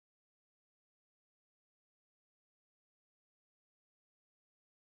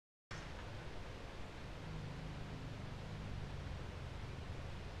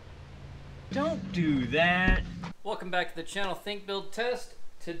Don't do that. Welcome back to the channel Think Build Test.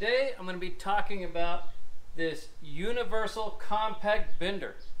 Today I'm going to be talking about this Universal Compact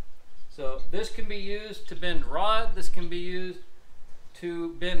Bender. So this can be used to bend rod, this can be used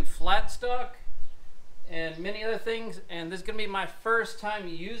to bend flat stock, and many other things. And this is going to be my first time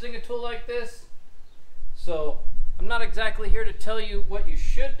using a tool like this. So I'm not exactly here to tell you what you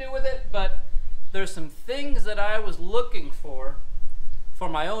should do with it, but there's some things that I was looking for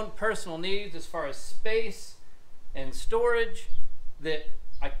my own personal needs as far as space and storage that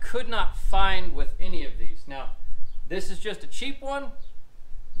I could not find with any of these. Now, this is just a cheap one.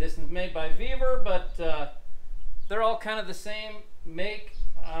 This is made by Vevor, but they're all kind of the same make.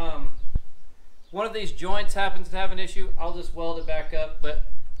 One of these joints happens to have an issue. I'll just weld it back up, but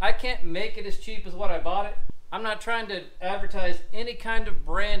I can't make it as cheap as what I bought it. I'm not trying to advertise any kind of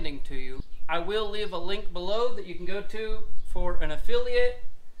branding to you. I will leave a link below that you can go to for an affiliate.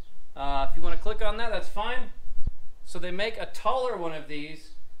 If you want to click on that, that's fine. So they make a taller one of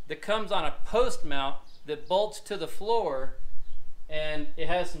these that comes on a post mount that bolts to the floor, and it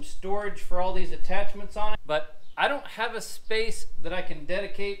has some storage for all these attachments on it. But I don't have a space that I can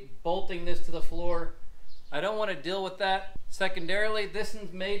dedicate bolting this to the floor. I don't want to deal with that. Secondarily, this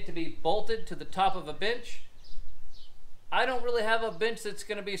one's made to be bolted to the top of a bench. I don't really have a bench that's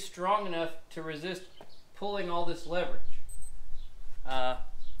going to be strong enough to resist pulling all this leverage.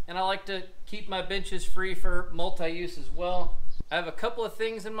 And I like to keep my benches free for multi-use as well. I have a couple of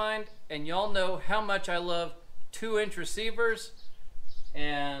things in mind, and y'all know how much I love 2-inch receivers,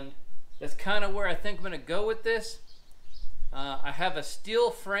 and that's kind of where I think I'm going to go with this. I have a steel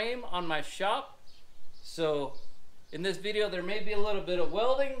frame on my shop, so in this video there may be a little bit of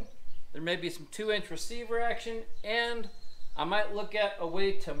welding, there may be some 2-inch receiver action, and I might look at a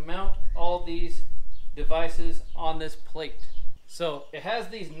way to mount all these devices on this plate. So it has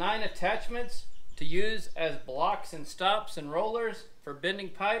these 9 attachments to use as blocks and stops and rollers for bending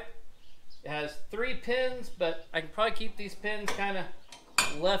pipe. It has 3 pins, but I can probably keep these pins kind of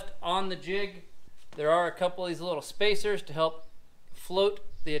left on the jig. There are a couple of these little spacers to help float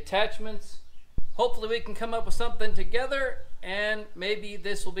the attachments. Hopefully we can come up with something together, and maybe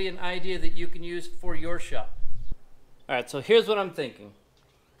this will be an idea that you can use for your shop. Alright, so here's what I'm thinking.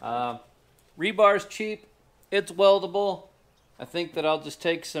 Rebar's cheap, it's weldable. I think that I'll just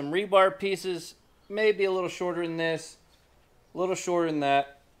take some rebar pieces, maybe a little shorter than this, a little shorter than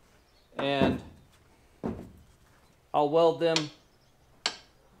that, and I'll weld them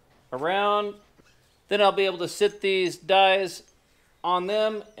around. Then I'll be able to sit these dies on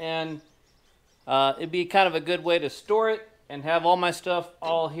them, and it'd be kind of a good way to store it and have all my stuff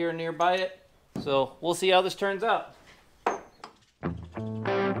all here nearby it. So we'll see how this turns out.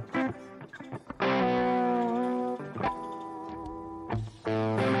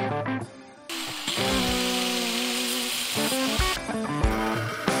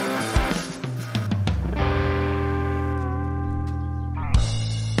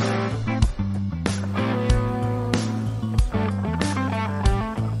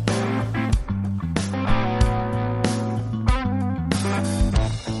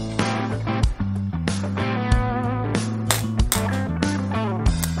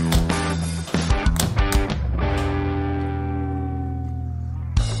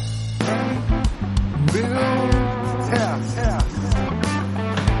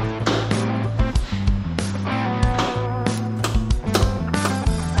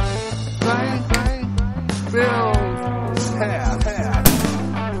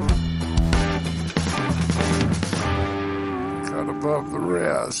 Cut above the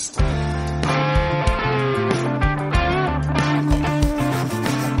rest.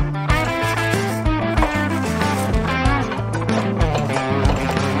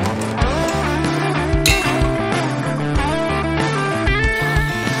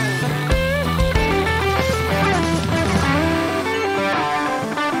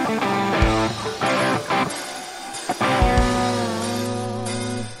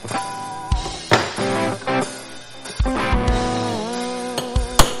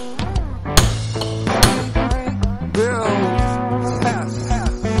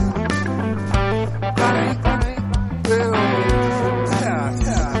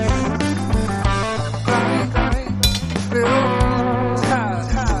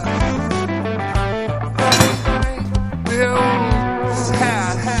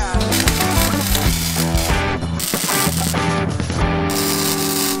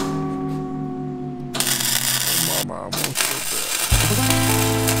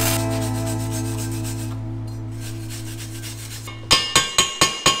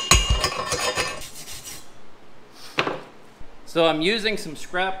 So I'm using some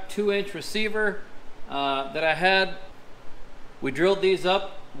scrap 2-inch receiver that I had. We drilled these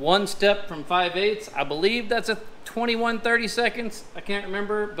up one step from 5/8. I believe that's a 21-30 seconds. I can't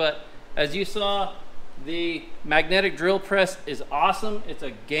remember, but as you saw, the magnetic drill press is awesome. It's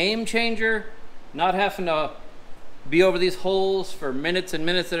a game changer. Not having to be over these holes for minutes and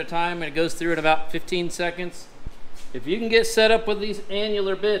minutes at a time, and it goes through in about 15 seconds. If you can get set up with these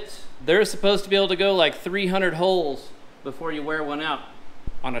annular bits, they're supposed to be able to go like 300 holes before you wear one out.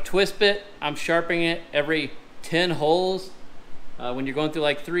 On a twist bit, I'm sharpening it every 10 holes when you're going through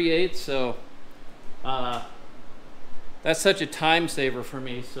like 3/8, so that's such a time saver for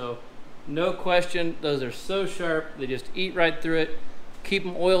me. So no question, those are so sharp, they just eat right through it. Keep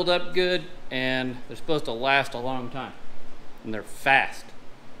them oiled up good, and they're supposed to last a long time, and they're fast,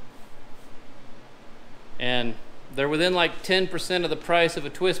 and they're within like 10% of the price of a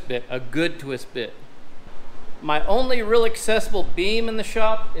twist bit, a good twist bit. My only real accessible beam in the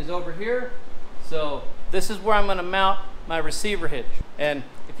shop is over here, so this is where I'm going to mount my receiver hitch. And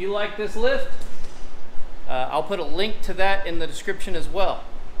if you like this lift, I'll put a link to that in the description as well.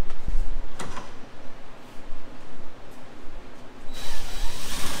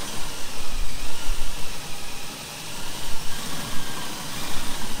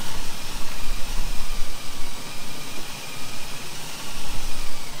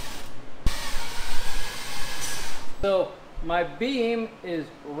 So my beam is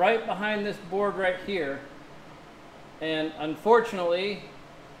right behind this board right here, and unfortunately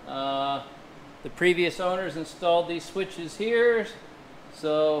the previous owners installed these switches here,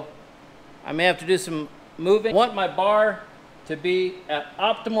 so I may have to do some moving. I want my bar to be at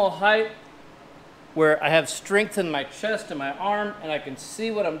optimal height where I have strength in my chest and my arm and I can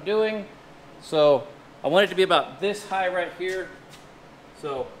see what I'm doing. So I want it to be about this high right here.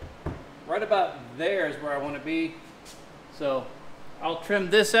 So right about there is where I want to be. So I'll trim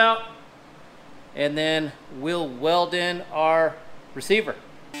this out and then we'll weld in our receiver.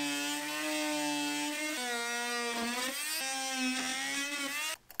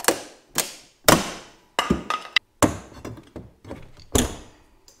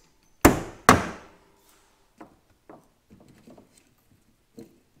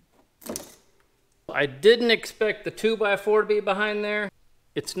 I didn't expect the 2x4 to be behind there.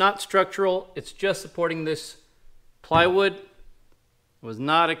 It's not structural, it's just supporting this plywood. Was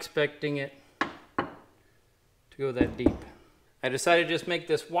not expecting it to go that deep. I decided to just make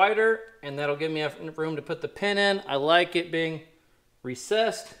this wider, and that'll give me enough room to put the pin in. I like it being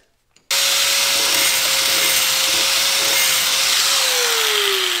recessed.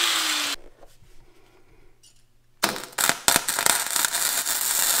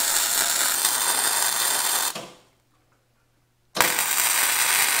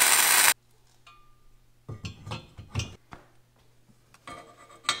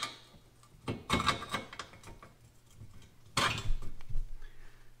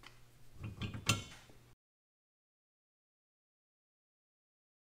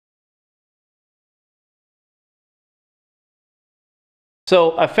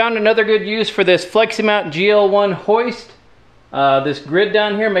 So I found another good use for this FlexiMount GL1 hoist. This grid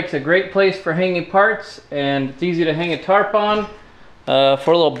down here makes a great place for hanging parts, and it's easy to hang a tarp on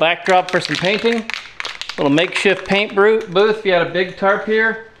for a little backdrop for some painting. A little makeshift paint booth if you had a big tarp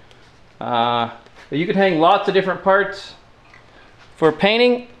here. But you could hang lots of different parts for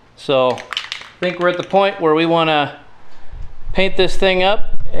painting. So I think we're at the point where we want to paint this thing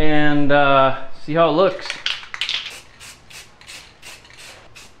up and see how it looks.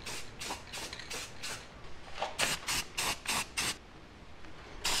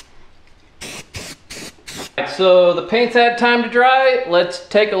 So the paint's had time to dry. Let's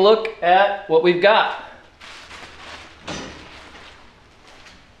take a look at what we've got.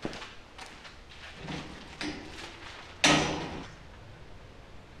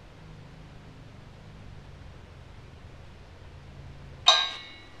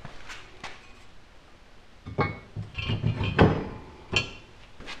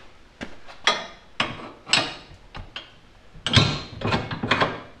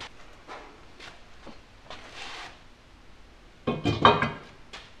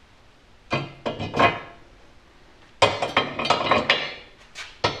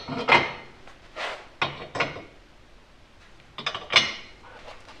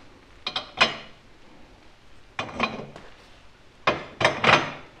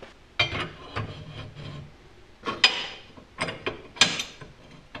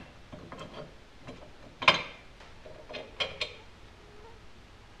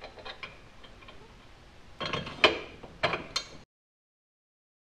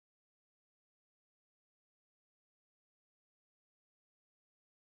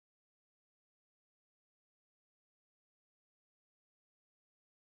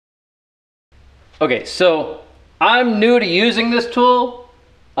 Okay, so I'm new to using this tool.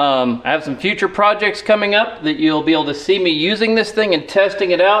 I have some future projects coming up that you'll be able to see me using this thing and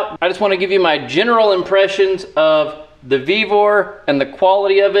testing it out. I just want to give you my general impressions of the Vevor and the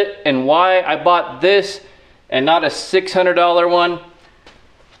quality of it and why I bought this and not a $600 one.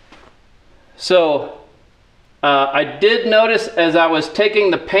 So I did notice as I was taking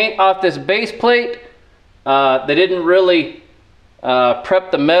the paint off this base plate, they didn't really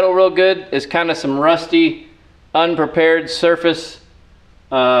prep the metal real good. It's kind of some rusty, unprepared surface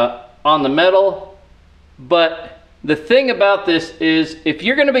on the metal. But the thing about this is if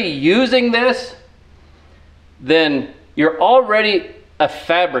you're going to be using this, then you're already a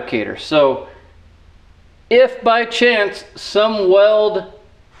fabricator. So if by chance some weld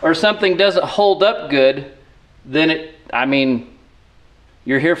or something doesn't hold up good, then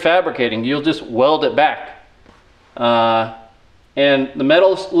you're here fabricating. You'll just weld it back. And the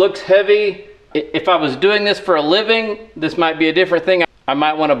metal looks heavy. If I was doing this for a living, this might be a different thing. I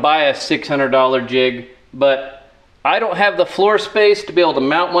might want to buy a $600 jig, but I don't have the floor space to be able to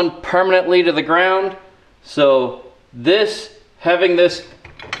mount one permanently to the ground. So having this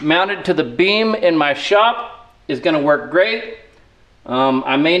mounted to the beam in my shop is going to work great.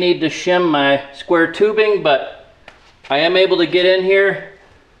 I may need to shim my square tubing, but I am able to get in here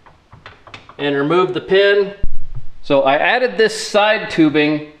and remove the pin. So I added this side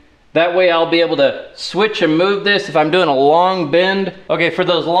tubing. That way I'll be able to switch and move this if I'm doing a long bend. Okay, for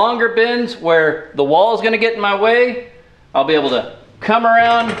those longer bends where the wall is going to get in my way, I'll be able to come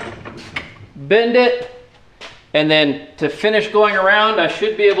around, bend it, and then to finish going around, I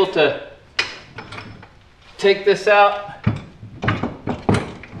should be able to take this out,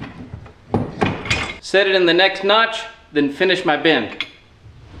 set it in the next notch, then finish my bend.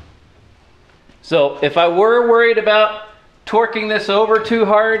 So if I were worried about torquing this over too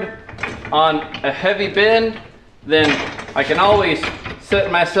hard on a heavy bend, then I can always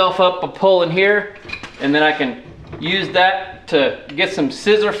set myself up a pull in here, and then I can use that to get some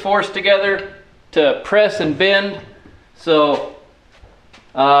scissor force together to press and bend. So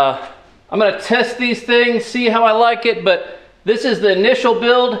I'm gonna test these things, see how I like it, but this is the initial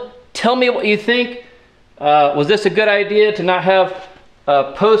build. Tell me what you think. Was this a good idea to not have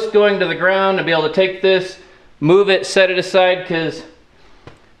a post going to the ground and be able to take this, move it, set it aside? Because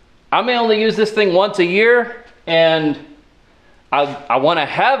I may only use this thing once a year, and I want to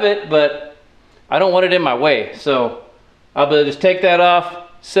have it, but I don't want it in my way. So I'll be able to just take that off,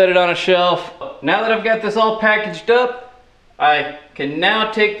 set it on a shelf. Now that I've got this all packaged up, I can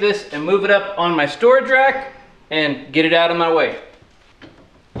now take this and move it up on my storage rack and get it out of my way.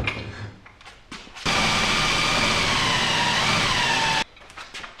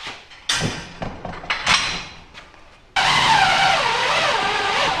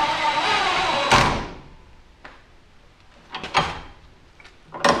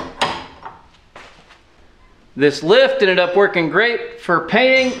 This lift ended up working great for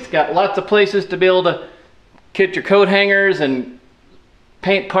painting. It's got lots of places to be able to get your coat hangers and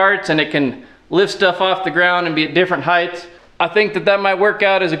paint parts, and it can lift stuff off the ground and be at different heights. I think that might work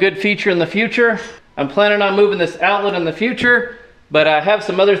out as a good feature in the future. I'm planning on moving this outlet in the future, but I have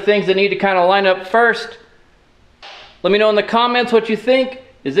some other things that need to kind of line up first. Let me know in the comments what you think.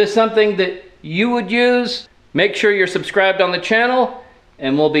 Is this something that you would use? Make sure you're subscribed on the channel,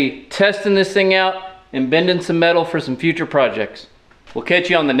 and we'll be testing this thing out and bending some metal for some future projects. We'll catch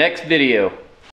you on the next video.